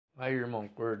Aí, irmão,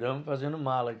 acordamos fazendo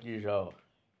mala aqui já, ó.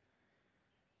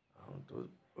 Então,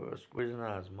 pôr as coisas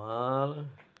nas malas.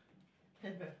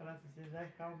 Ele vai falar assim, você vai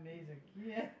ficar um mês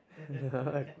aqui, é?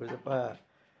 Não, é coisa pra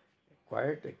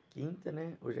quarta, quinta,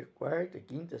 né? Hoje é quarta,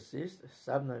 quinta, sexta.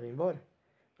 Sábado nós vamos embora?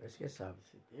 Parece que é sábado.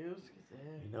 Se Deus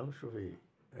quiser. E não chover.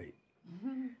 Aí.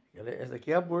 Essa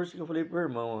daqui é a bolsa que eu falei pro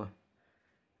irmão, ó.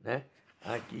 Né?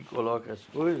 Aqui coloca as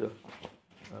coisas, ó.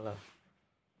 Olha lá.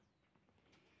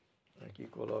 Aqui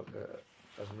coloca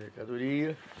as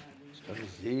mercadorias, as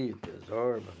camisetas,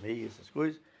 orba, meia, essas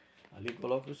coisas. Ali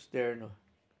coloca os ternos.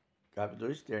 Cabe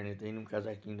 2 ternos. Tem um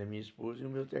casaquinho da minha esposa e o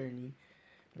meu terninho.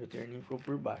 Meu terninho ficou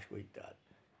por baixo, coitado.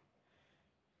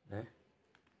 Né?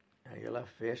 Aí ela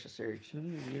fecha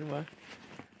certinho e vira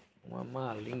uma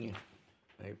malinha.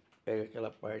 Aí pega aquela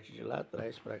parte de lá,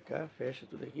 traz pra cá, fecha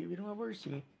tudo aqui e vira uma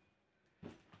bolsinha.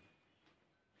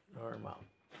 Normal.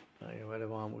 Aí vai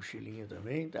levar uma mochilinha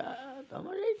também, tá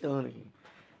ajeitando aqui.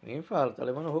 Ninguém fala, tá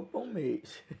levando roupa pra um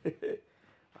mês.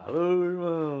 Alô,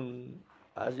 irmão.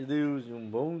 Paz de Deus e um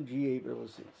bom dia aí pra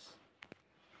vocês.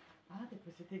 Ah,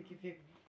 depois você tem que ver